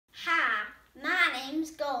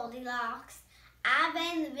Goldilocks. I've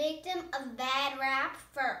been the victim of bad rap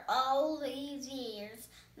for all these years.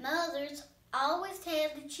 Mothers always tell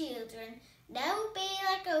the children, don't be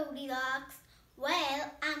like Goldilocks.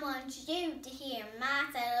 Well, I want you to hear my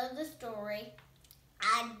side of the story.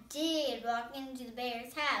 I did walk into the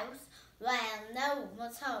bear's house while no one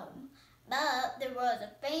was home, but there was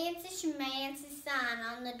a fancy schmancy sign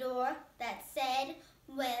on the door that said,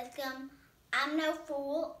 welcome. I'm no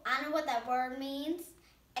fool. I know what that word means.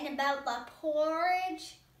 And about the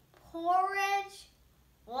porridge,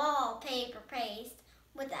 wallpaper paste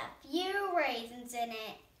with a few raisins in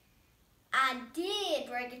it. I did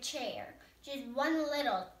break a chair, just one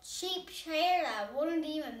little cheap chair that wouldn't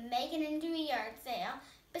even make it into a yard sale.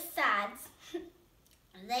 Besides,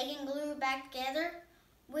 they can glue it back together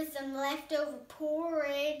with some leftover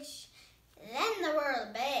porridge. Then there were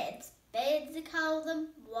the beds. Beds, they call them,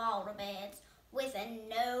 water beds, with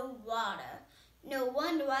no water. No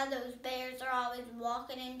wonder why those bears are always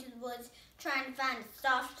walking into the woods trying to find a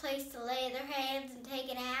soft place to lay their heads and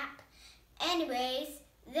take a nap. Anyways,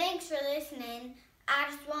 thanks for listening. I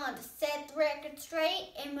just wanted to set the record straight,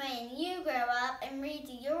 and when you grow up and read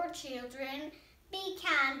to your children, be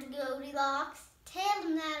kind to Goldilocks. Tell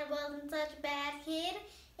them that it wasn't such a bad kid.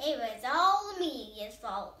 It was all the media's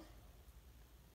fault.